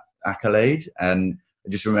getting that accolade. And I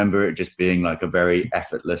just remember it just being like a very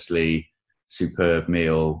effortlessly superb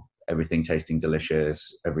meal, everything tasting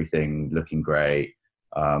delicious, everything looking great.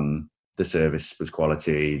 The service was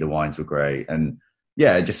quality, the wines were great. And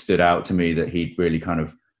it just stood out to me that he'd really kind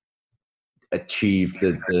of achieved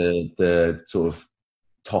the sort of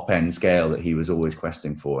top end scale that he was always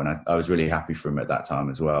questing for. And I was really happy for him at that time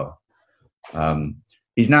as well.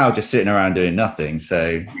 He's now just sitting around doing nothing.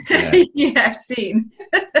 So I've seen.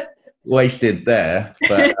 Wasted there.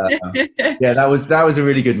 But that was a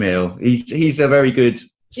really good meal. He's a very good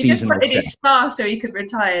He just wanted his star so he could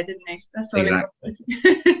retire, didn't he? That's all exactly.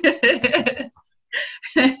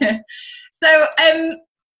 So,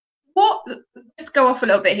 let's go off a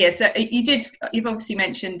little bit here. So you've obviously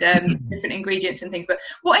mentioned different ingredients and things, but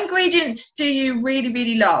what ingredients do you really,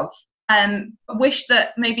 really love? Wish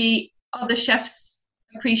that maybe other chefs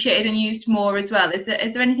appreciated and used more as well. Is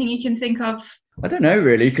there anything you can think of? I don't know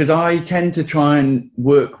really, because I tend to try and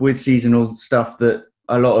work with seasonal stuff that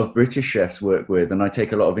a lot of British chefs work with, and I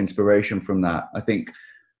take a lot of inspiration from that. I think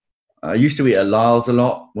I used to eat at Lyle's a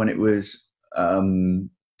lot when it was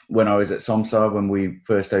when I was at Som Saa, when we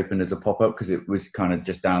first opened as a pop-up, because it was kind of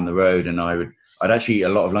just down the road, and I'd actually eat a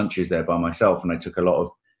lot of lunches there by myself, and I took a lot of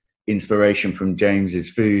inspiration from James's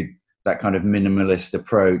food, that kind of minimalist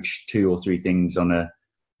approach, 2 or 3 things on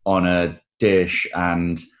a dish,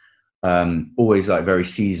 and always like very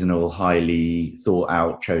seasonal, highly thought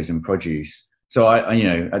out, chosen produce. So I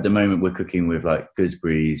at the moment we're cooking with like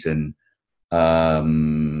gooseberries and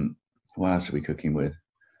what else are we cooking with?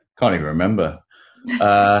 Can't even remember.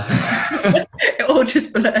 It all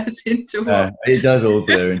just blurs into one. It does all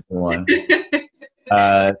blur into one.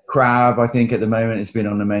 Crab, I think at the moment has been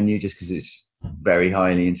on the menu just because it's very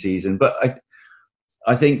highly in season. But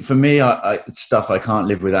I think for me, stuff I can't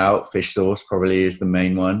live without. Fish sauce probably is the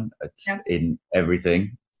main one. It's in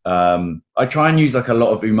everything. I try and use like a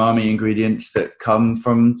lot of umami ingredients that come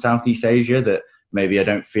from Southeast Asia that maybe I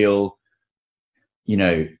don't feel,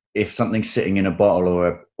 if something's sitting in a bottle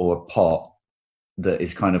or a pot that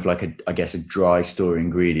is kind of like I guess a dry store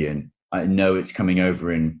ingredient, I know it's coming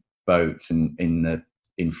over in boats and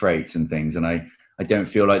in freights and things, and I don't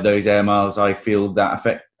feel like those air miles I feel that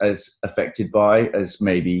affected by as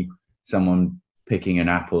maybe someone picking an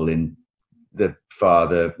apple in the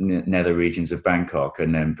nether regions of Bangkok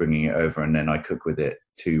and then bringing it over, and then I cook with it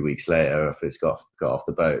 2 weeks later if it's got off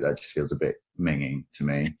the boat. That just feels a bit minging to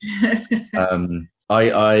me.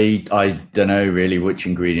 I don't know really which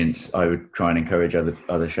ingredients I would try and encourage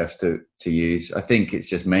other chefs to use. I think it's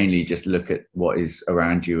just mainly just look at what is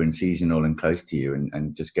around you and seasonal and close to you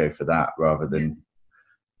and just go for that, rather than,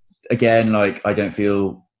 again, like I don't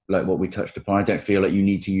feel like what we touched upon, I don't feel like you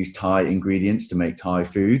need to use Thai ingredients to make Thai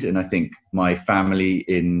food. And I think my family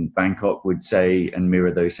in Bangkok would say and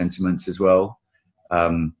mirror those sentiments as well. For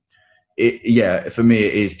me, it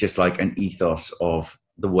is just like an ethos of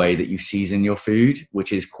the way that you season your food,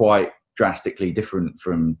 which is quite drastically different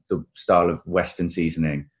from the style of Western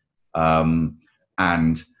seasoning. For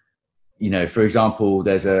example,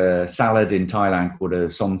 there's a salad in Thailand called a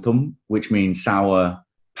som tum, which means sour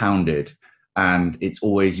pounded. And it's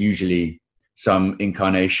always usually some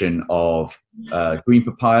incarnation of green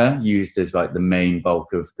papaya used as like the main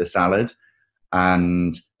bulk of the salad.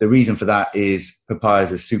 And the reason for that is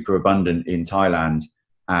papayas are super abundant in Thailand.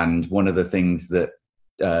 And one of the things that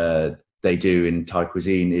they do in Thai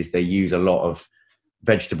cuisine is they use a lot of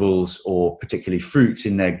vegetables or particularly fruits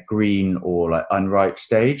in their green or like unripe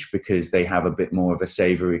stage because they have a bit more of a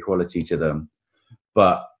savory quality to them.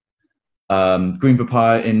 But green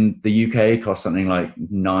papaya in the UK costs something like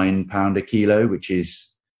 £9 a kilo, which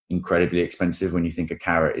is incredibly expensive when you think a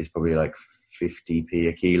carrot is probably like 50p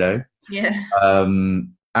a kilo. Yeah.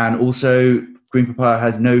 And also green papaya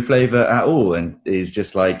has no flavor at all and is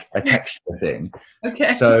just like a texture thing.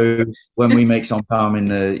 Okay. So when we make Som Saa in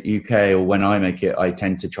the UK, or when I make it, I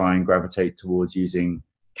tend to try and gravitate towards using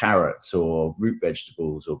carrots or root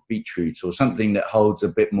vegetables or beetroots or something that holds a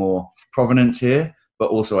bit more provenance here,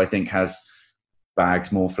 but also I think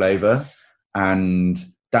bags more flavor. And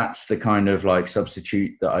that's the kind of like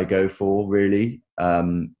substitute that I go for, really.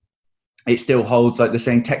 It still holds like the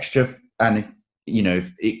same texture, and you know,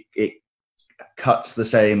 it cuts the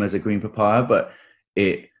same as a green papaya, but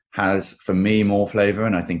it has, for me, more flavor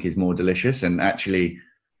and I think is more delicious. And actually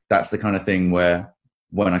that's the kind of thing where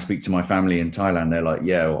when I speak to my family in Thailand, they're like,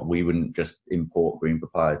 yeah, well, we wouldn't just import green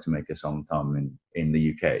papaya to make a som tam in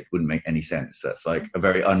the UK. It wouldn't make any sense. That's like a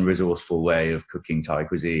very unresourceful way of cooking Thai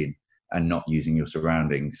cuisine and not using your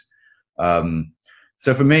surroundings.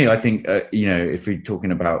 So for me, I think, you know, if we're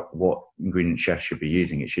talking about what ingredients chefs should be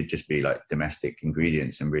using, it should just be like domestic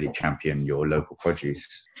ingredients and really champion your local produce.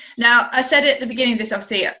 Now, I said at the beginning of this,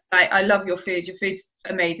 obviously, I love your food. Your food's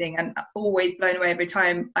amazing and always blown away every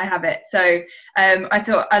time I have it. So I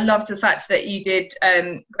thought I loved the fact that you did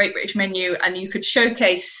Great British Menu and you could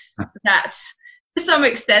showcase that to some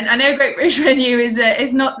extent. I know Great British Menu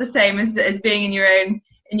is not the same as being in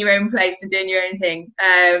your own place and doing your own thing.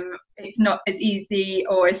 It's not as easy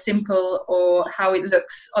or as simple or how it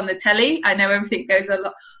looks on the telly. I know everything goes a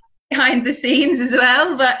lot behind the scenes as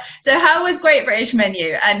well. But so how was Great British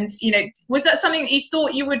Menu? And, you know, was that something that you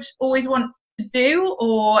thought you would always want to do?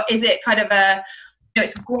 Or is it kind of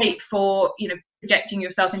it's great for, you know, projecting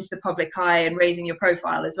yourself into the public eye and raising your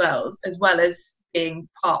profile as well as being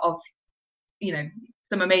part of, you know,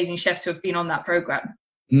 some amazing chefs who have been on that program?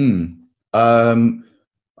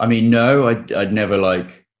 I mean, no, I'd never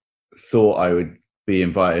thought I would be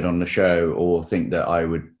invited on the show or think that I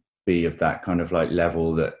would be of that kind of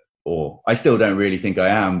level that, or I still don't really think I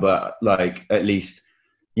am, but at least,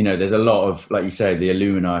 you know, there's a lot of, like you say, the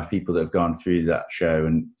alumni of people that have gone through that show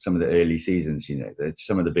and some of the early seasons, you know, they're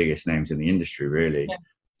some of the biggest names in the industry, really. Yeah.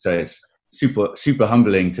 So it's super, super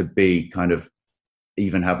humbling to be kind of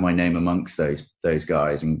even have my name amongst those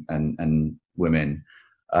guys and women.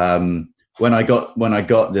 When I got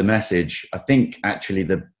the message, I think actually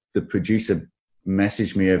the producer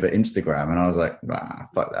messaged me over Instagram, and I was like,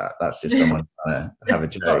 fuck that. That's just someone trying to have a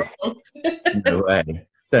joke. No way.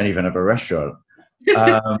 Don't even have a restaurant.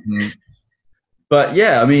 But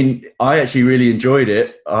yeah, I mean, I actually really enjoyed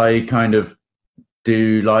it. I kind of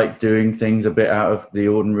do like doing things a bit out of the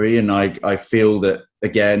ordinary, and I feel that,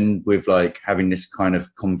 again, with having this kind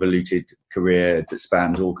of convoluted career that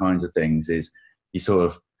spans all kinds of things, is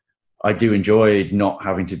I do enjoy not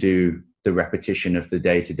having to do the repetition of the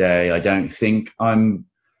day to day. I don't think I'm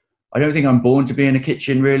born to be in a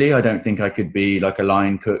kitchen, really. I don't think I could be like a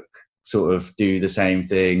line cook, sort of do the same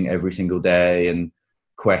thing every single day and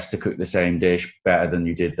quest to cook the same dish better than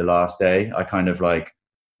you did the last day. I kind of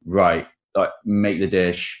make the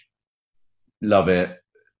dish, love it,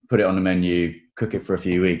 put it on the menu, cook it for a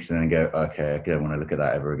few weeks, and then go, okay, I don't want to look at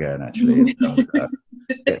that ever again, actually.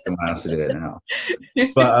 Get someone else to do it now.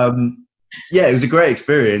 But yeah, it was a great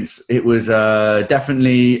experience. It was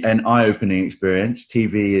definitely an eye-opening experience.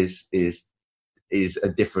 TV is a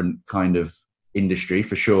different kind of industry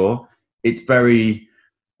for sure. It's very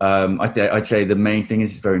I'd say the main thing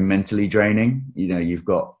is it's very mentally draining. You know, you've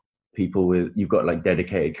got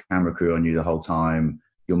dedicated camera crew on you the whole time.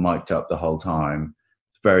 You're mic'd up the whole time.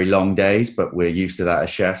 It's very long days, but we're used to that as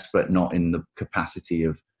chefs, but not in the capacity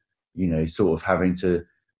of, you know, sort of having to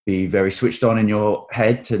be very switched on in your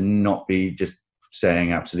head to not be just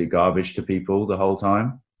saying absolute garbage to people the whole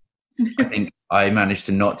time. I think I managed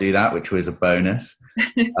to not do that, which was a bonus.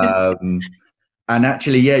 And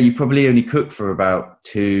actually, yeah, you probably only cook for about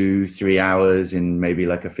 2-3 hours in maybe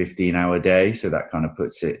a 15-hour day. So that kind of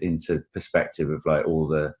puts it into perspective of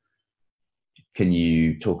can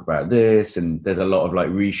you talk about this? And there's a lot of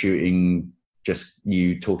reshooting, just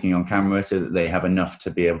you talking on camera, so that they have enough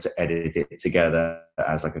to be able to edit it together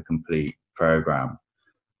as a complete program.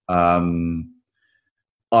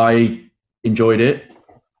 I enjoyed it.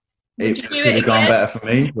 It could have gone better for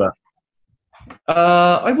me, but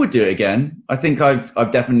I would do it again. I think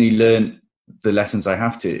I've definitely learned the lessons I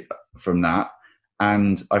have to from that,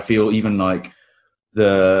 and I feel even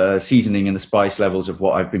the seasoning and the spice levels of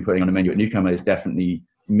what I've been putting on the menu at Newcomer has definitely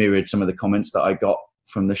mirrored some of the comments that I got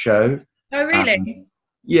from the show. Oh, really?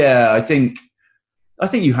 Yeah, I think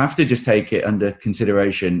you have to just take it under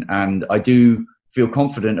consideration, and I do feel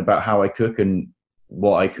confident about how I cook and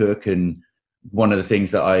what I cook. And one of the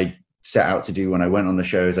things that I set out to do when I went on the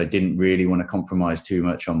show is I didn't really want to compromise too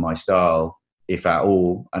much on my style, if at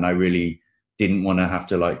all, and I really didn't want to have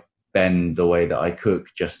to like bend the way that I cook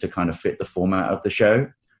just to kind of fit the format of the show.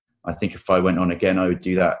 I think if I went on again, I would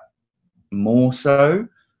do that more so.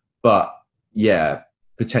 But yeah,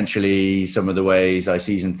 potentially some of the ways I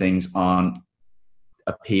season things aren't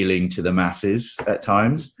appealing to the masses at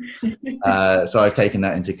times. So I've taken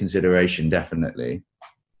that into consideration, definitely.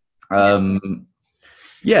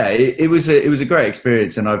 Yeah, it was a great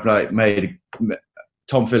experience, and I've like made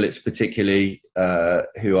Tom Phillips particularly,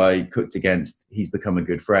 who I cooked against. He's become a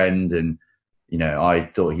good friend, and you know, I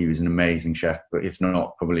thought he was an amazing chef, but if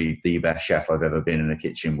not, probably the best chef I've ever been in a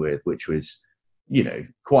kitchen with, which was, you know,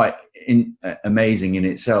 quite amazing in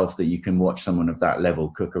itself that you can watch someone of that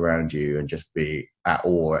level cook around you and just be at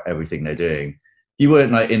awe at everything they're doing. If you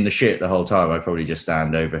weren't like in the shit the whole time, I'd probably just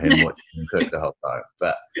stand over him watching him cook the whole time.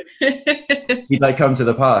 But he'd like come to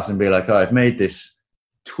the pass and be like, oh, I've made this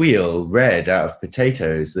tuile red out of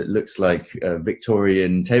potatoes that looks like a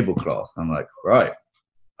Victorian tablecloth. I'm like, right,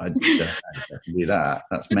 I can do that.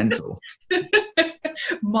 That's mental.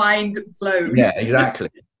 Mind blown. Yeah, exactly.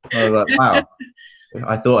 I was like, wow,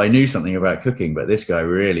 I thought I knew something about cooking, but this guy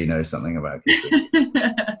really knows something about cooking.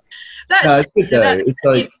 That's good though. It's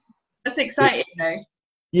like, that's exciting though.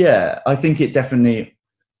 Yeah, I think it definitely,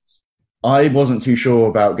 I wasn't too sure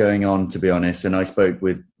about going on, to be honest, and I spoke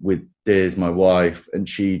with Diz, my wife, and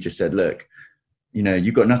she just said, look, you know,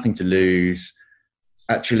 you've got nothing to lose.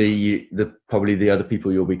 Actually, probably the other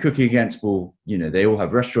people you'll be cooking against will, you know, they all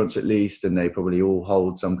have restaurants at least, and they probably all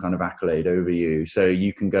hold some kind of accolade over you. So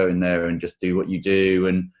you can go in there and just do what you do,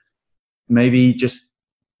 and maybe just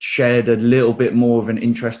shared a little bit more of an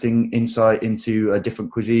interesting insight into a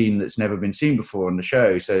different cuisine that's never been seen before on the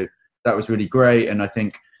show. So that was really great. And I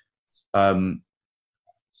think,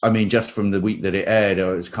 I mean, just from the week that it aired, I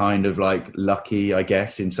was kind of like lucky, I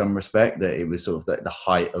guess, in some respect, that it was sort of like the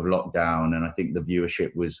height of lockdown. And I think the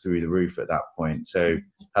viewership was through the roof at that point. So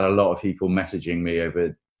had a lot of people messaging me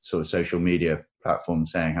over sort of social media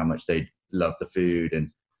platforms saying how much they loved the food, and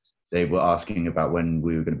they were asking about when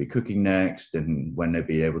we were going to be cooking next and when they'd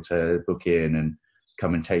be able to book in and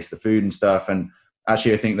come and taste the food and stuff. And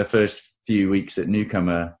actually, I think the first few weeks at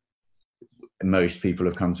Newcomer, most people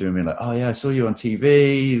have come to me and been like, oh yeah, I saw you on TV.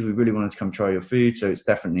 We really wanted to come try your food. So it's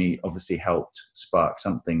definitely obviously helped spark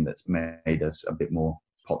something that's made us a bit more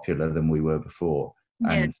popular than we were before.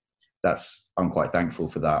 Yeah. And I'm quite thankful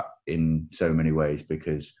for that in so many ways,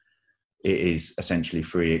 because it is essentially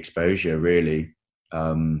free exposure, really.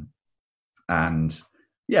 And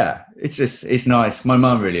yeah, it's nice. My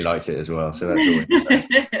mum really liked it as well, so that's always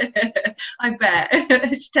I bet.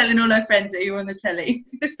 She's telling all her friends that you were on the telly.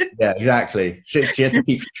 Yeah, exactly. She had to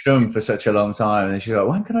keep shum for such a long time, and then she's like,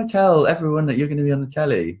 when can I tell everyone that you're going to be on the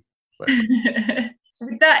telly?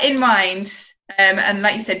 With that in mind, and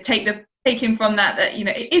like you said, taking from that, you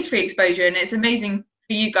know, it is free exposure, and it's amazing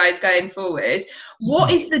for you guys going forward.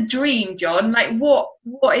 What is the dream, John? Like what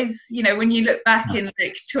is, you know, when you look back in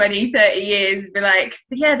like 20, 30 years, be like,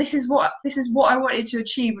 yeah, this is what I wanted to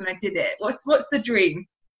achieve when I did it. What's the dream?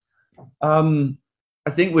 I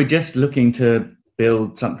think we're just looking to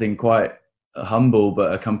build something quite humble,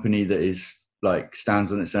 but a company that is like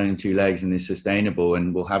stands on its own two legs and is sustainable,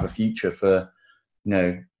 and will have a future for, you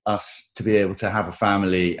know, us to be able to have a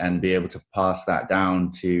family and be able to pass that down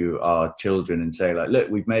to our children and say, like, look,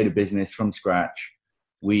 we've made a business from scratch.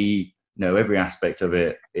 We know every aspect of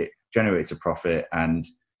it. It generates a profit, and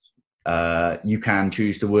you can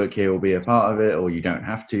choose to work here or be a part of it, or you don't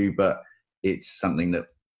have to, but it's something that,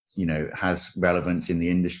 you know, has relevance in the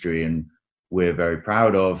industry and we're very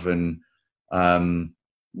proud of. And,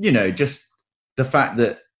 you know, just the fact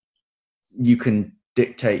that you can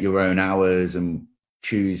dictate your own hours and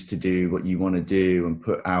choose to do what you want to do and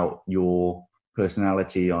put out your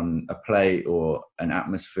personality on a plate or an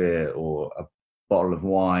atmosphere or a bottle of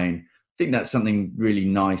wine. I think that's something really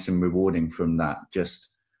nice and rewarding from that. Just,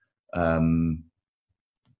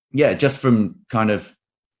 just from kind of,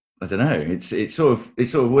 I don't know, it's sort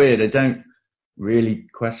of weird. I don't really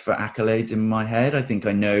quest for accolades in my head. I think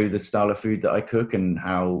I know the style of food that I cook and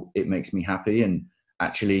how it makes me happy, and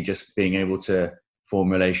actually just being able to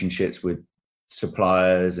form relationships with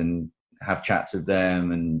suppliers and have chats with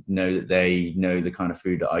them and know that they know the kind of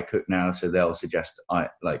food that I cook now, so they'll suggest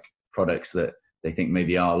like products that they think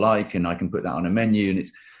maybe I'll like, and I can put that on a menu. And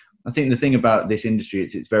I think the thing about this industry,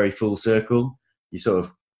 it's very full circle. You sort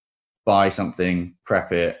of buy something,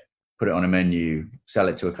 prep it, put it on a menu, sell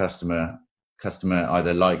it to a customer. Customer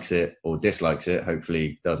either likes it or dislikes it,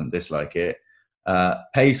 hopefully doesn't dislike it,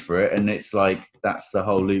 pays for it, and it's like that's the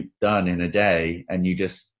whole loop done in a day. And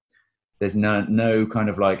there's no kind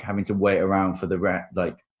of like having to wait around for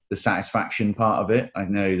the satisfaction part of it. I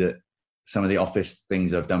know that some of the office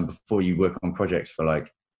things I've done before, you work on projects for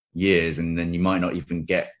like years, and then you might not even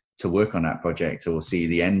get to work on that project or see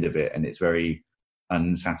the end of it, and it's very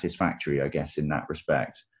unsatisfactory, I guess, in that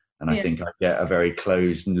respect. And I think I get a very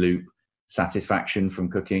closed loop satisfaction from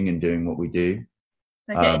cooking and doing what we do.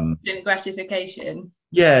 Like instant gratification.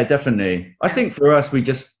 Yeah, definitely. I think for us,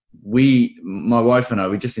 my wife and I,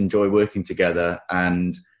 we just enjoy working together,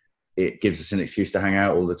 and it gives us an excuse to hang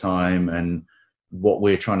out all the time. And what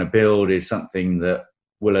we're trying to build is something that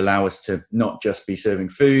will allow us to not just be serving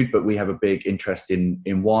food, but we have a big interest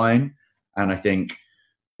in wine. And I think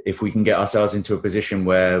if we can get ourselves into a position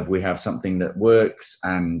where we have something that works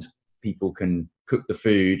and people can cook the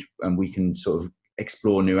food, and we can sort of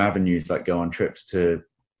explore new avenues, like go on trips to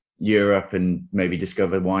Europe and maybe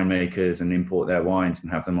discover winemakers and import their wines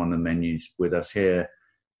and have them on the menus with us here.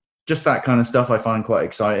 Just that kind of stuff I find quite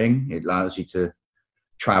exciting. It allows you to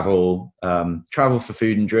travel for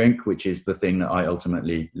food and drink, which is the thing that I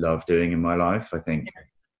ultimately love doing in my life. I think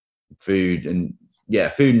food and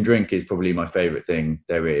drink is probably my favorite thing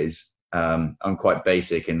there is. I'm quite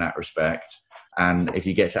basic in that respect. And if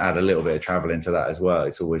you get to add a little bit of travel into that as well,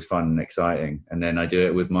 it's always fun and exciting. And then I do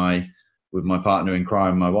it with my partner in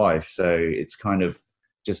crime, my wife. So it's kind of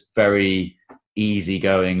just very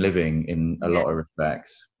easygoing living in a lot of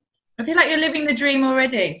respects. I feel like you're living the dream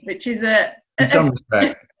already, which is in some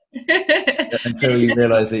respect. Until you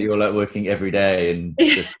realise that you're like working every day and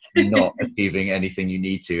just not achieving anything you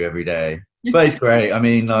need to every day. But it's great. I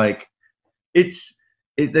mean, like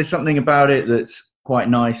there's something about it that's quite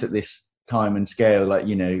nice at this time and scale. Like,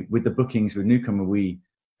 you know, with the bookings with Newcomer, we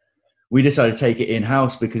decided to take it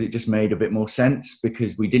in-house because it just made a bit more sense,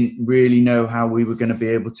 because we didn't really know how we were going to be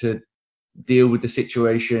able to deal with the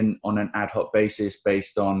situation on an ad hoc basis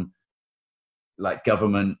based on like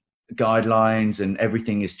government guidelines, and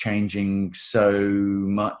everything is changing so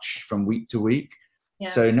much from week to week.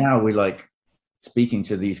 So now we're like speaking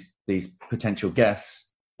to these potential guests,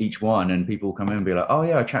 each one, and people come in and be like, oh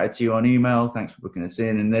yeah, I chatted to you on email, thanks for booking us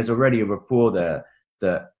in. And there's already a rapport there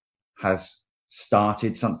that has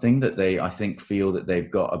started something that I think feel that they've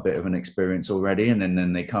got a bit of an experience already. And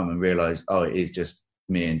then they come and realize, oh, it is just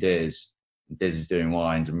me and Diz is doing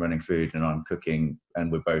wines and running food, and I'm cooking,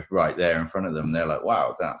 and we're both right there in front of them. They're like,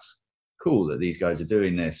 wow, that's cool that these guys are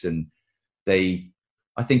doing this. And I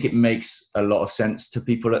think it makes a lot of sense to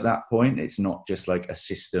people at that point. It's not just like a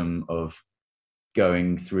system of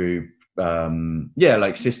going through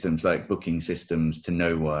like systems, like booking systems to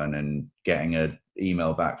no one and getting an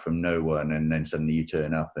email back from no one, and then suddenly you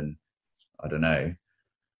turn up and I don't know.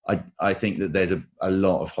 I think that there's a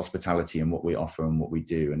lot of hospitality in what we offer and what we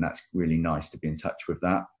do, and that's really nice to be in touch with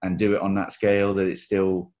that and do it on that scale that it's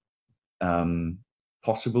still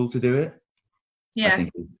possible to do it. I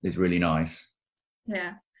think is really nice.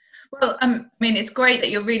 Well, I mean, it's great that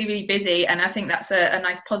you're really, really busy, and I think that's a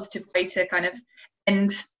nice positive way to kind of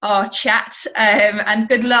end our chat. And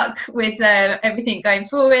good luck with everything going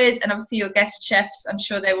forward, and obviously your guest chefs, I'm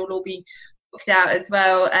sure they will all be booked out as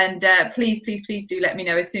well. And please do let me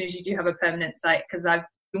know as soon as you do have a permanent site, because I've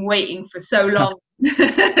been waiting for so long.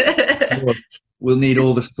 We'll need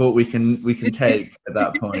all the support we can take at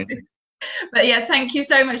that point. But yeah, thank you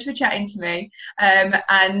so much for chatting to me, and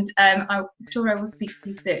I'm sure I will speak to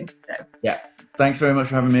you soon. So yeah, thanks very much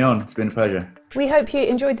for having me on. It's been a pleasure. We hope you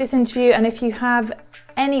enjoyed this interview, and if you have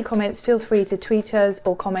any comments, feel free to tweet us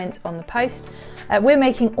or comment on the post. We're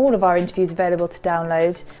making all of our interviews available to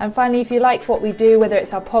download. And finally, if you like what we do, whether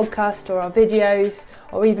it's our podcast or our videos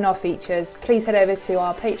or even our features, please head over to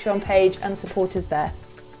our Patreon page and support us there.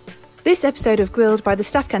 This episode of Grilled by the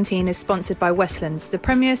Staff Canteen is sponsored by Westlands, the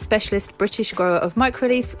premier specialist British grower of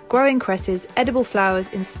microleaf, growing cresses, edible flowers,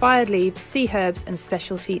 inspired leaves, sea herbs and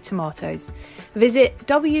specialty tomatoes. Visit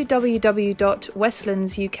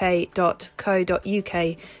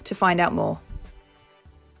www.westlandsuk.co.uk to find out more.